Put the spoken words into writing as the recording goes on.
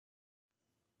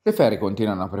Le Ferri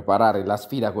continuano a preparare la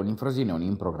sfida con i Frosinoni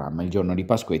in programma. Il giorno di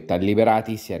Pasquetta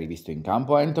Liberati si è rivisto in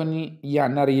campo Anthony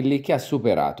Iannarilli che ha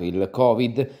superato il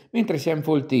Covid, mentre si è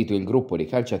infoltito il gruppo di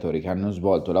calciatori che hanno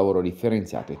svolto lavoro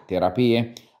differenziato e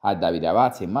terapie. A Davide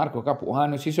Avazzi e Marco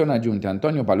Capuano si sono aggiunti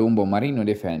Antonio Palumbo, Marino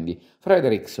Defendi,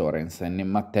 Frederic Sorensen e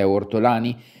Matteo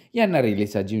Ortolani. Iannarilli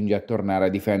si aggiunge a tornare a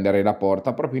difendere la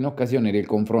porta proprio in occasione del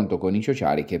confronto con i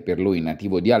Ciociari che per lui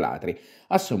nativo di Alatri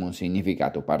assume un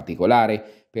significato particolare.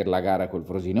 Per la gara col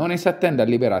Frosinone si attende al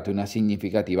Liberato una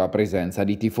significativa presenza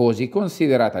di tifosi,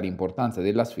 considerata l'importanza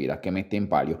della sfida che mette in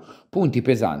palio punti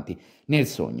pesanti nel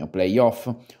sogno playoff,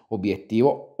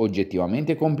 obiettivo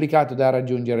oggettivamente complicato da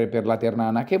raggiungere per la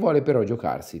Ternana che vuole però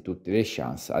giocarsi tutte le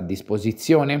chance a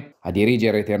disposizione. A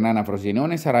dirigere Ternana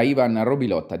Frosinone sarà Ivan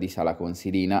Robilotta di Sala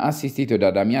Consilina, assistito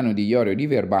da Damiano Di Iorio di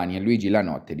Verbani e Luigi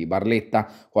Lanotte di Barletta,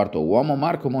 quarto uomo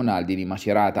Marco Monaldi di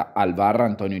Macerata, al VAR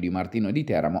Antonio Di Martino di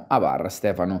Teramo, a VAR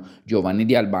Stefano Giovanni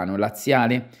di Albano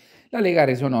Laziale. La Lega ha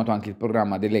reso noto anche il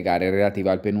programma delle gare relative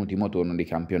al penultimo turno di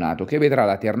campionato, che vedrà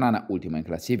la Ternana, ultima in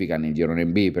classifica nel girone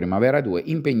B Primavera 2,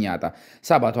 impegnata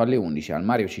sabato alle 11 al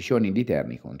Mario Ciccioni di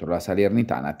Terni contro la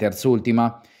Salernitana,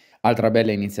 terzultima. Altra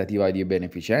bella iniziativa di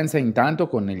beneficenza, intanto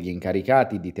con gli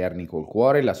incaricati di Terni col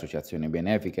Cuore, l'associazione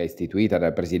benefica istituita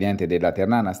dal presidente della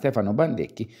Ternana Stefano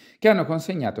Bandecchi, che hanno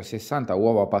consegnato 60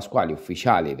 uova pasquali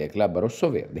ufficiali del club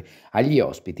rossoverde agli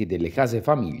ospiti delle case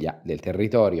famiglia del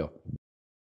territorio.